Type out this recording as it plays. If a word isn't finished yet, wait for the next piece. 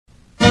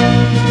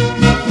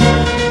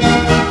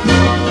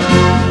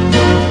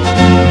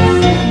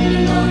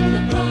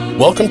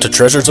Welcome to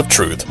Treasures of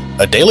Truth,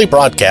 a daily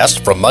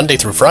broadcast from Monday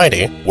through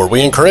Friday where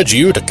we encourage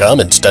you to come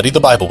and study the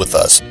Bible with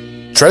us.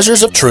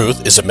 Treasures of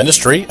Truth is a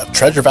ministry of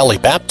Treasure Valley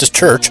Baptist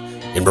Church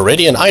in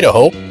Meridian,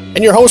 Idaho,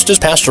 and your host is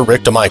Pastor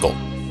Rick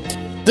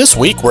DeMichael. This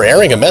week we're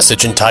airing a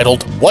message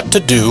entitled, What to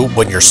Do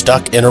When You're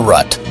Stuck in a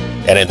Rut.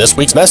 And in this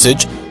week's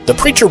message, the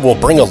preacher will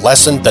bring a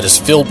lesson that is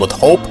filled with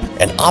hope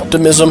and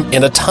optimism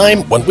in a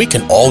time when we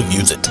can all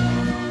use it.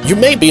 You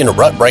may be in a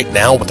rut right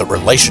now with a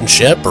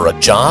relationship or a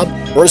job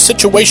or a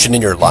situation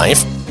in your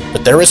life,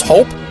 but there is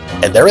hope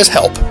and there is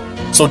help.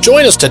 So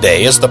join us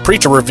today as the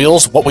preacher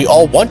reveals what we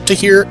all want to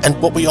hear and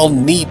what we all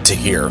need to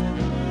hear.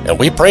 And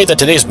we pray that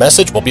today's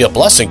message will be a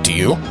blessing to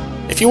you.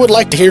 If you would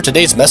like to hear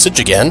today's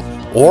message again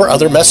or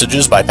other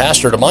messages by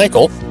Pastor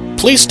DeMichael,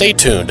 please stay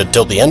tuned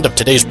until the end of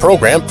today's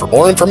program for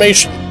more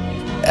information.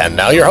 And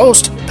now your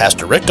host,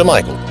 Pastor Rick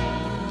DeMichael.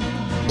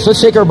 So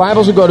let's take our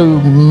Bibles and go to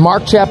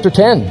Mark chapter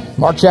 10.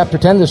 Mark chapter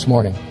 10 this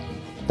morning.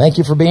 Thank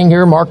you for being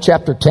here. Mark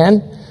chapter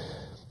 10.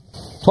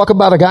 Talk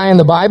about a guy in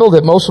the Bible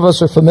that most of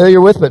us are familiar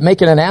with, but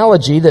make an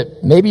analogy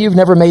that maybe you've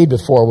never made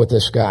before with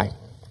this guy.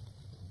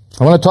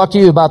 I want to talk to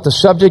you about the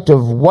subject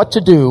of what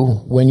to do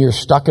when you're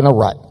stuck in a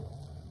rut.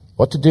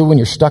 What to do when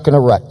you're stuck in a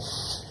rut.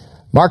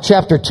 Mark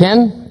chapter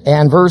 10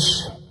 and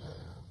verse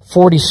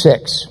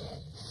 46.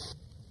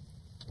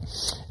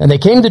 And they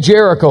came to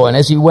Jericho, and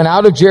as he went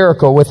out of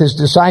Jericho with his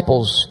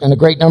disciples and a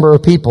great number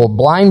of people,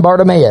 blind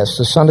Bartimaeus,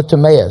 the son of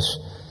Timaeus,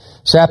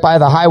 sat by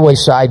the highway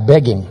side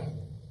begging.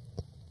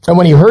 And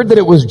when he heard that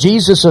it was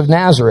Jesus of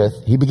Nazareth,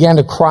 he began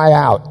to cry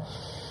out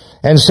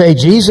and say,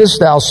 Jesus,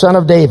 thou son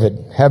of David,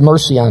 have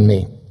mercy on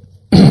me.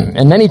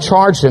 And then he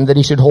charged him that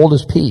he should hold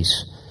his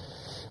peace.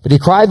 But he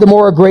cried the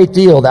more a great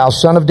deal, thou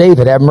son of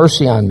David, have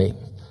mercy on me.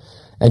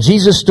 And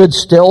Jesus stood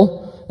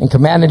still and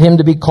commanded him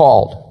to be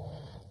called.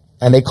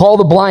 And they called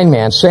the blind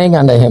man, saying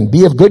unto him,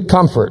 Be of good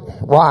comfort,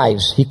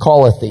 rise, he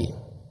calleth thee.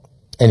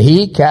 And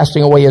he,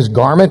 casting away his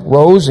garment,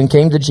 rose and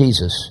came to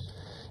Jesus.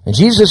 And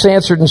Jesus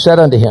answered and said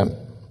unto him,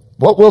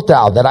 What wilt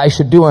thou that I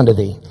should do unto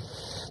thee?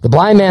 The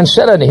blind man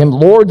said unto him,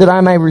 Lord, that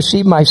I may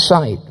receive my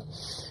sight.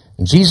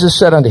 And Jesus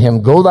said unto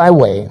him, Go thy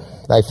way,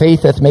 thy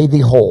faith hath made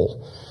thee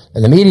whole.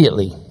 And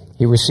immediately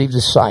he received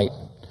his sight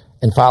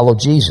and followed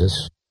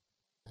Jesus.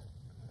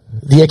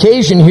 The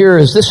occasion here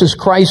is this is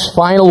Christ's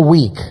final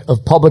week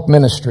of public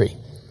ministry.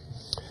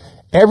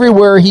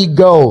 Everywhere he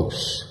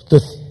goes,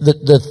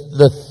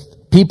 the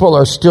people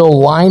are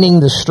still lining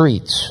the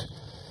streets.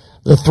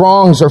 The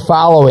throngs are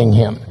following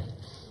him.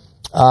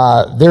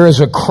 There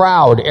is a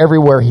crowd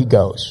everywhere he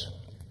goes.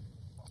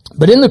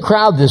 But in the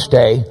crowd this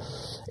day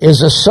is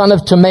the son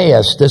of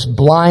Timaeus, this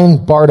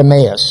blind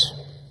Bartimaeus.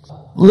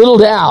 Little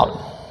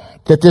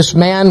doubt that this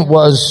man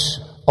was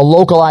a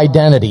local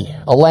identity,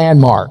 a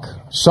landmark.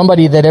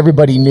 Somebody that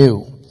everybody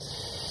knew.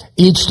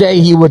 Each day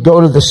he would go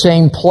to the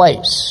same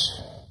place,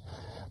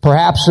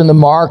 perhaps in the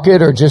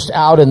market or just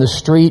out in the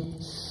street,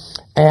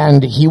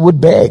 and he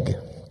would beg.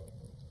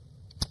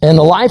 And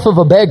the life of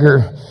a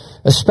beggar,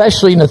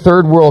 especially in a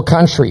third world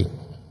country,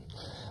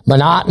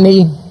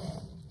 monotony,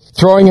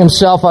 throwing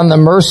himself on the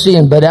mercy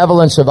and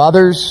benevolence of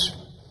others.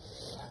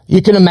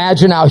 You can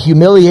imagine how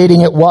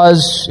humiliating it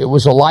was. It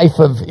was a life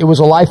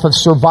of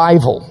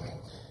survival.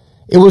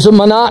 It was a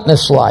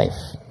monotonous life.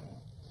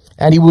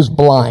 And he was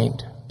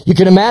blind. You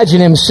can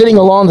imagine him sitting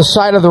along the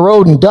side of the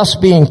road and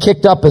dust being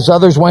kicked up as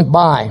others went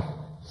by.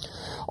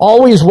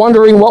 Always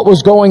wondering what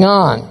was going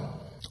on.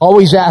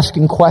 Always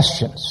asking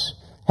questions.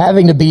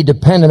 Having to be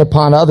dependent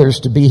upon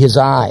others to be his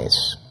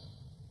eyes.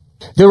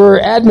 There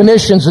were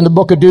admonitions in the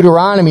book of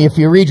Deuteronomy, if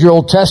you read your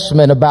Old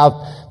Testament,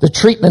 about the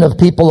treatment of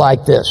people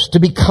like this. To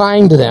be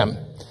kind to them.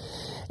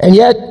 And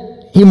yet,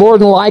 he more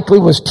than likely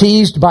was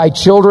teased by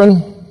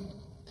children.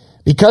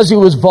 Because he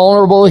was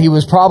vulnerable, he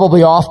was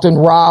probably often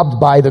robbed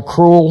by the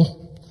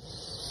cruel.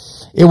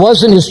 It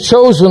wasn't his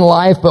chosen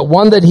life, but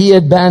one that he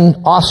had been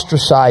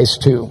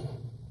ostracized to.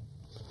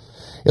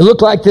 It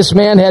looked like this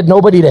man had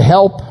nobody to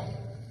help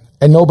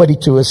and nobody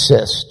to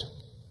assist.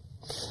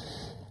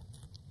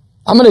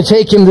 I'm going to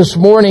take him this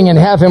morning and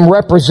have him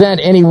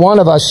represent any one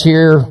of us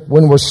here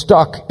when we're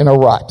stuck in a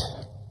rut.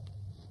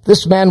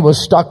 This man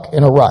was stuck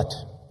in a rut.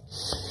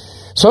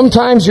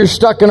 Sometimes you're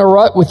stuck in a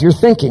rut with your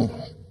thinking.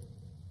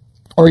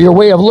 Or your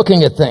way of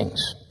looking at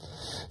things.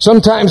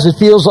 Sometimes it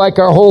feels like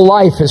our whole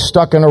life is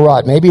stuck in a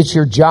rut. Maybe it's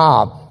your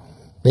job.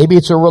 Maybe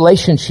it's a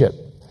relationship.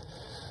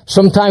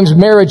 Sometimes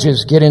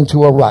marriages get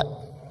into a rut.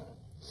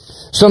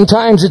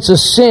 Sometimes it's a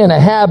sin, a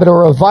habit,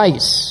 or a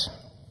vice.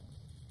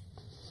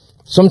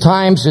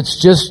 Sometimes it's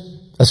just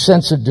a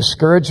sense of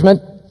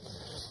discouragement,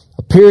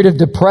 a period of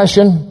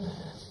depression,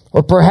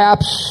 or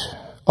perhaps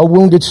a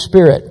wounded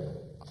spirit.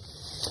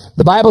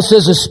 The Bible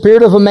says the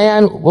spirit of a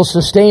man will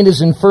sustain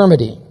his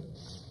infirmity,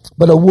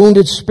 but a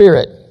wounded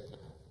spirit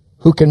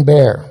who can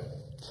bear.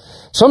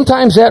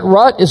 Sometimes that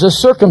rut is a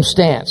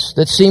circumstance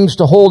that seems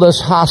to hold us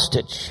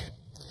hostage.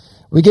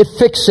 We get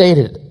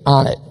fixated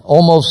on it,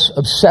 almost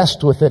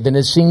obsessed with it, and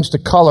it seems to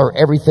color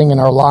everything in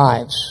our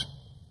lives.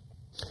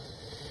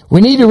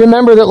 We need to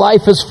remember that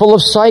life is full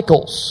of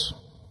cycles.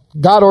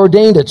 God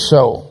ordained it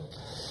so.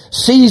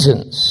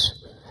 Seasons.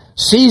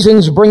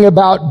 Seasons bring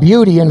about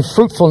beauty and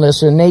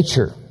fruitfulness in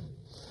nature.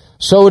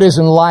 So it is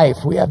in life.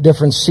 We have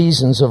different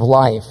seasons of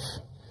life.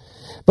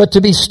 But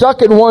to be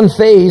stuck in one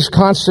phase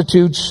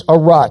constitutes a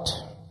rut.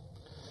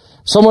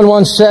 Someone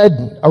once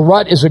said, a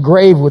rut is a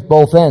grave with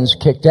both ends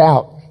kicked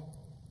out.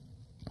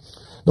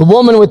 The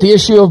woman with the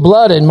issue of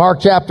blood in Mark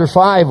chapter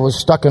 5 was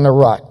stuck in a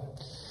rut.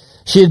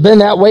 She had been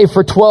that way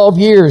for 12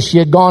 years. She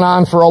had gone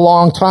on for a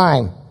long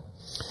time.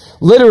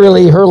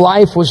 Literally, her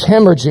life was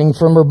hemorrhaging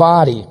from her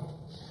body,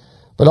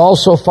 but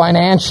also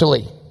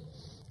financially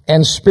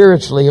and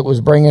spiritually it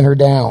was bringing her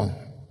down.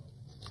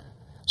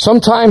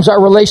 Sometimes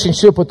our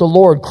relationship with the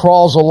Lord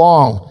crawls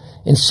along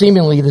in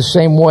seemingly the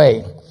same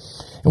way.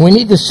 And we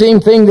need the same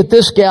thing that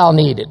this gal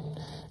needed.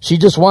 She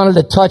just wanted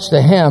to touch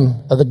the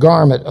hem of the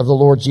garment of the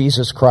Lord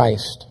Jesus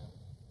Christ.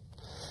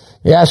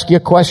 I ask you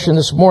a question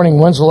this morning.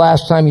 When's the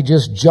last time you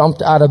just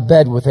jumped out of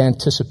bed with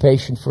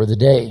anticipation for the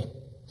day?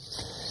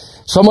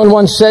 Someone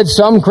once said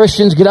some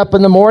Christians get up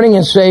in the morning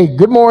and say,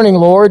 "Good morning,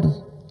 Lord."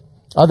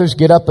 Others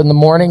get up in the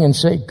morning and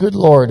say, "Good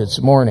Lord,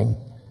 it's morning."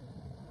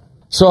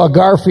 Saw a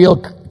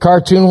Garfield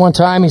cartoon one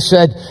time. He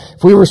said,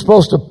 if we were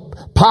supposed to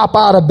pop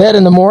out of bed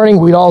in the morning,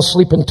 we'd all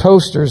sleep in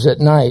toasters at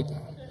night.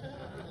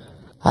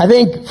 I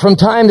think from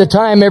time to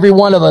time, every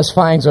one of us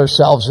finds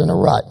ourselves in a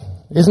rut.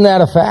 Isn't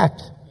that a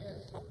fact?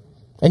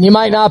 And you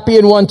might not be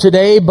in one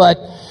today, but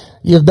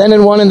you've been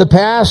in one in the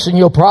past, and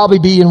you'll probably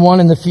be in one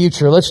in the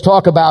future. Let's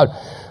talk about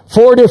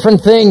 4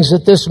 different things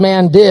that this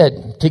man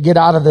did to get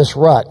out of this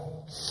rut.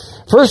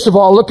 First of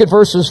all, look at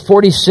verses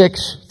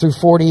 46 through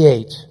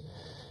 48.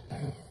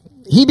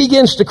 He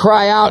begins to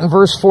cry out in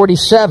verse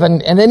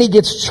 47, and then he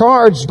gets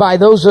charged by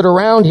those that are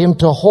around him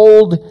to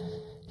hold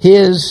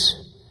his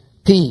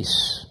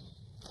peace.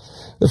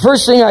 The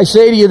first thing I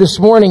say to you this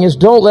morning is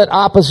don't let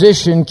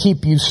opposition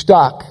keep you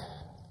stuck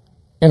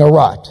in a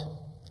rut.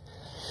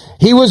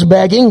 He was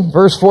begging,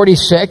 verse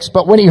 46,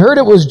 but when he heard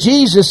it was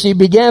Jesus, he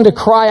began to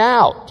cry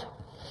out.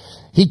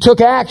 He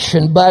took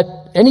action, but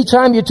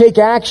anytime you take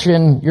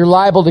action, you're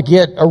liable to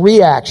get a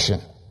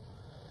reaction.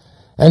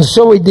 And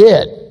so he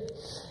did.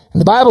 And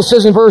the Bible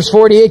says in verse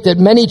 48 that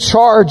many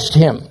charged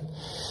him.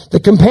 The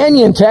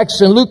companion text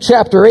in Luke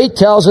chapter 8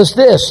 tells us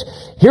this.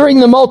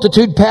 Hearing the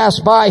multitude pass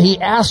by, he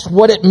asked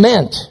what it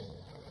meant.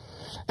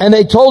 And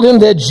they told him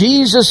that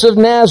Jesus of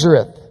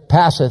Nazareth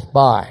passeth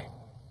by.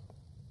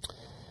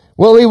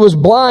 Well, he was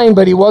blind,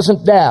 but he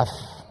wasn't deaf.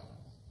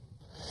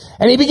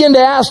 And he began to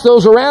ask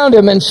those around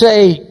him and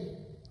say,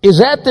 is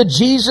that the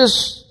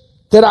Jesus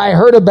that I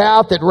heard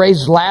about that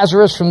raised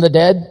Lazarus from the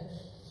dead?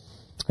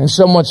 And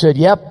someone said,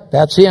 yep,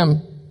 that's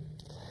him.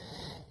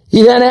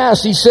 He then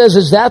asked, he says,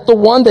 is that the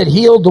one that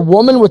healed the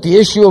woman with the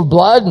issue of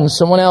blood? And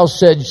someone else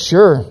said,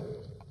 sure.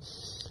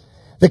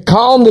 That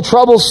calmed the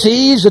troubled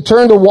seas, that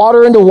turned the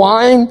water into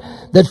wine,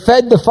 that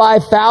fed the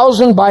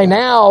 5,000. By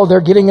now,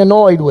 they're getting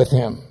annoyed with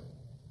him.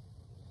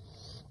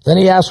 Then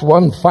he asked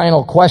one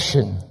final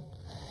question.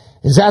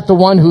 Is that the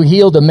one who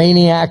healed the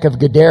maniac of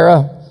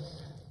Gadara?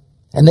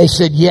 And they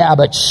said, yeah,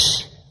 but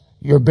shh,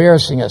 you're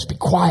embarrassing us. Be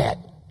quiet.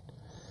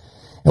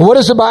 And what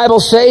does the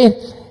Bible say?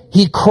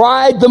 He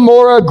cried the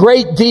more a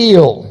great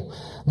deal,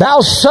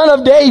 thou son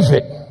of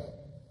David,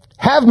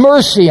 have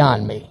mercy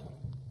on me.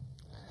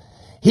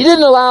 He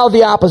didn't allow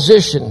the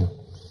opposition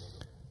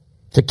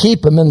to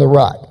keep him in the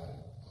rut.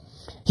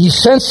 He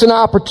sensed an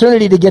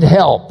opportunity to get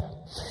help.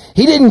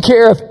 He didn't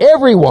care if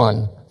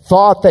everyone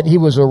thought that he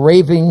was a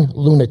raving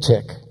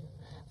lunatic.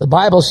 The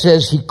Bible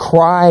says he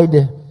cried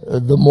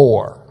the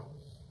more.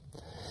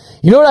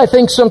 You know what I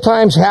think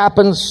sometimes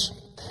happens?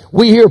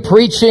 We hear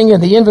preaching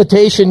and the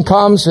invitation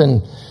comes,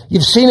 and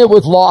you've seen it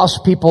with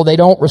lost people. They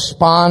don't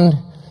respond.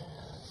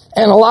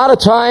 And a lot of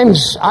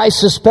times I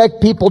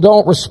suspect people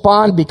don't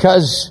respond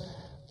because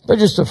they're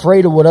just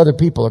afraid of what other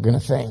people are going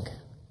to think.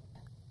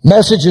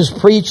 Message is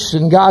preached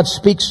and God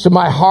speaks to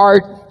my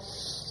heart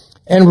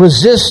and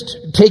resist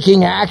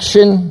taking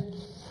action.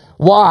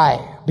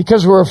 Why?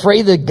 Because we're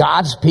afraid that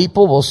God's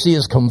people will see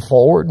us come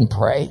forward and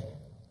pray.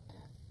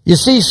 You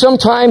see,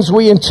 sometimes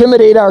we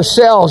intimidate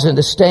ourselves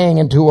into staying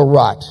into a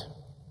rut.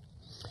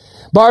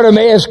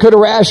 Bartimaeus could have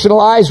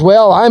rationalized,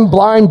 well, I'm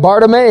blind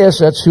Bartimaeus,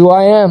 that's who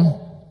I am.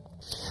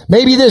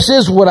 Maybe this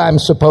is what I'm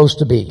supposed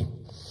to be.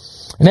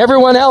 And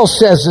everyone else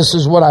says this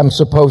is what I'm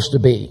supposed to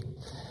be.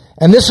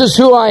 And this is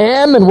who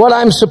I am and what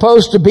I'm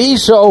supposed to be,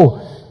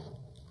 so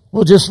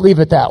we'll just leave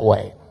it that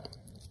way.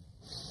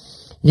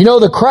 You know,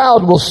 the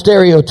crowd will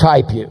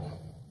stereotype you.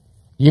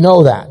 You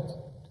know that.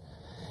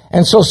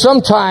 And so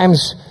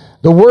sometimes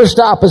the worst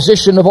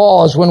opposition of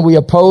all is when we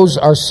oppose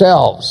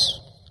ourselves.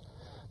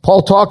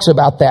 Paul talks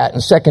about that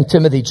in 2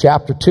 Timothy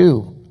chapter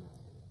 2.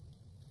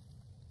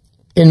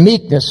 In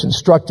meekness,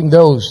 instructing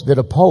those that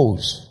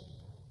oppose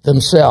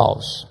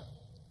themselves.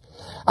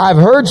 I've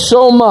heard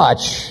so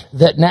much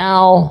that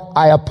now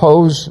I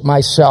oppose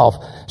myself.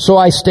 So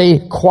I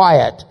stay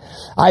quiet.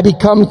 I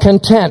become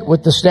content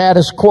with the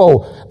status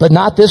quo, but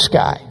not this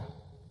guy.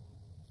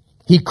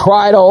 He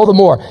cried all the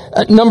more.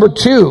 Number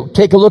 2,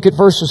 take a look at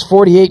verses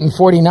 48 and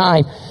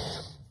 49.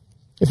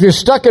 If you're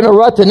stuck in a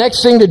rut, the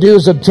next thing to do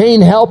is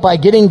obtain help by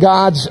getting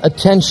God's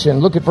attention.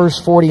 Look at verse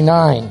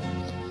 49.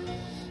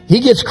 He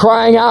gets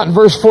crying out in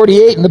verse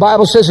 48, and the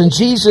Bible says, and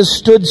Jesus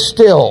stood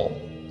still.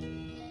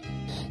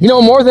 You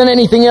know, more than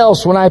anything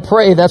else, when I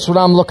pray, that's what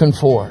I'm looking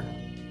for.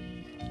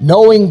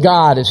 Knowing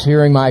God is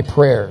hearing my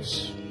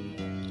prayers.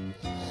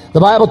 The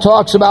Bible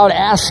talks about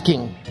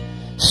asking,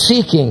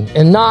 seeking,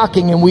 and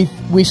knocking, and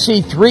we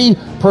see 3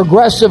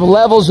 progressive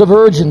levels of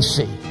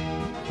urgency.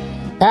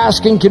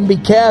 Asking can be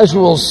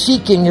casual,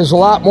 seeking is a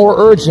lot more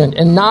urgent,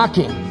 and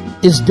knocking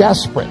is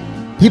desperate.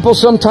 People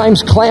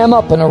sometimes clam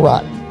up in a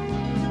rut.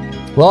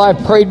 Well,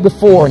 I've prayed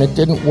before and it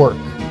didn't work.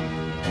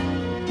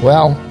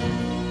 Well,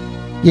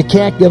 you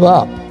can't give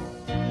up.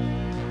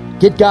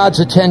 Get God's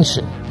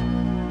attention.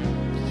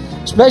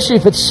 Especially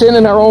if it's sin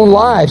in our own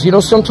lives. You know,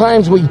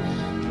 sometimes we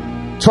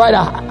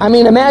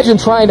imagine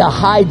trying to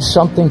hide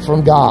something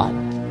from God.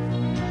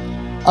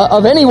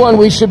 Of anyone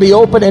we should be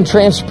open and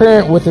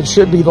transparent with, it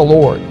should be the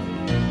Lord.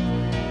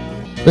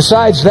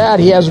 Besides that,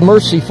 He has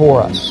mercy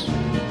for us.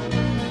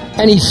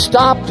 And He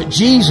stopped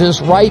Jesus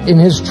right in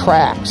His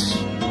tracks.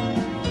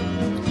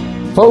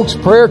 Folks,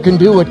 prayer can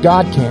do what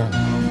God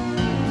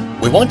can.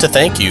 We want to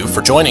thank you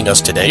for joining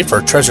us today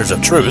for Treasures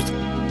of Truth,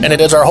 and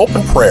it is our hope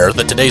and prayer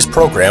that today's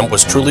program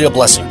was truly a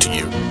blessing to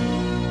you.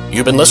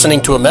 You've been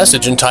listening to a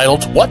message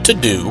entitled, What to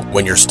Do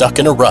When You're Stuck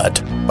in a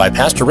Rut, by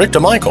Pastor Rick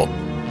DeMichael.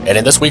 And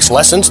in this week's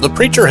lessons, the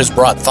preacher has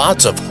brought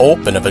thoughts of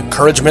hope and of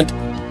encouragement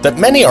that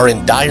many are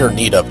in dire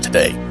need of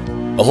today.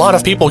 A lot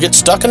of people get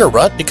stuck in a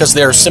rut because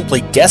they are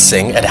simply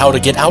guessing at how to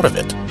get out of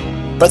it.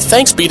 But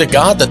thanks be to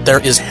God that there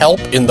is help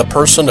in the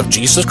person of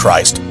Jesus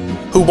Christ,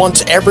 who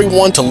wants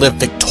everyone to live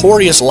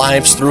victorious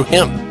lives through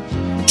Him.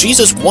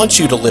 Jesus wants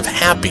you to live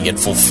happy and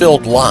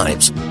fulfilled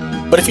lives.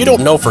 But if you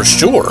don't know for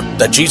sure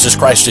that Jesus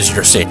Christ is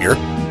your Savior,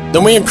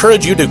 then we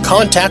encourage you to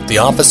contact the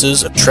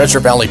offices of Treasure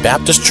Valley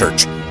Baptist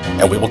Church,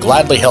 and we will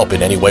gladly help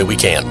in any way we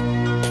can.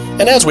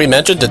 And as we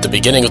mentioned at the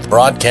beginning of the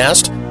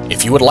broadcast,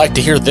 if you would like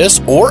to hear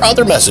this or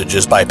other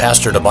messages by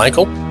Pastor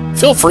DeMichael,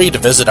 feel free to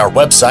visit our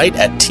website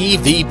at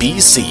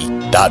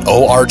tvbc.org.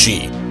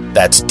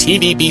 That's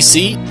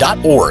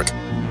tvbc.org.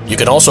 You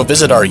can also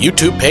visit our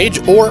YouTube page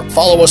or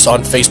follow us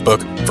on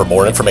Facebook for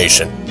more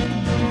information.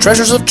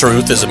 Treasures of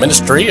Truth is a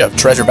ministry of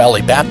Treasure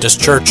Valley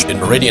Baptist Church in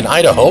Meridian,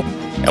 Idaho,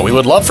 and we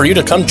would love for you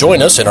to come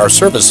join us in our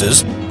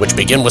services, which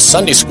begin with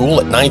Sunday school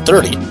at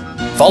 9:30,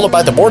 followed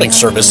by the morning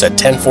service at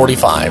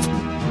 10:45.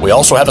 We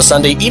also have a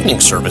Sunday evening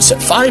service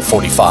at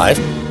 5:45,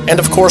 and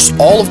of course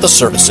all of the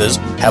services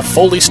have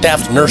fully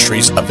staffed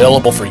nurseries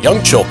available for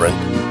young children,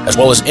 as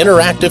well as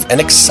interactive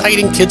and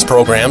exciting kids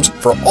programs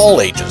for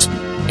all ages,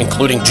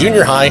 including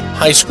junior high,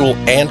 high school,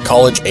 and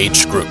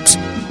college-age groups.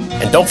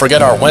 And don't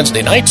forget our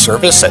Wednesday night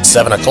service at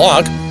 7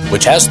 o'clock,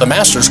 which has the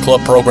Masters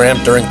Club program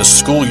during the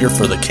school year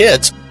for the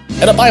kids,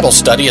 and a Bible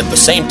study at the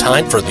same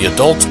time for the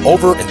adults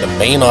over in the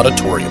main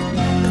auditorium.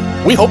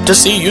 We hope to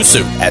see you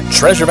soon at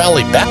Treasure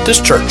Valley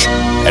Baptist Church,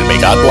 and may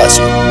God bless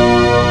you.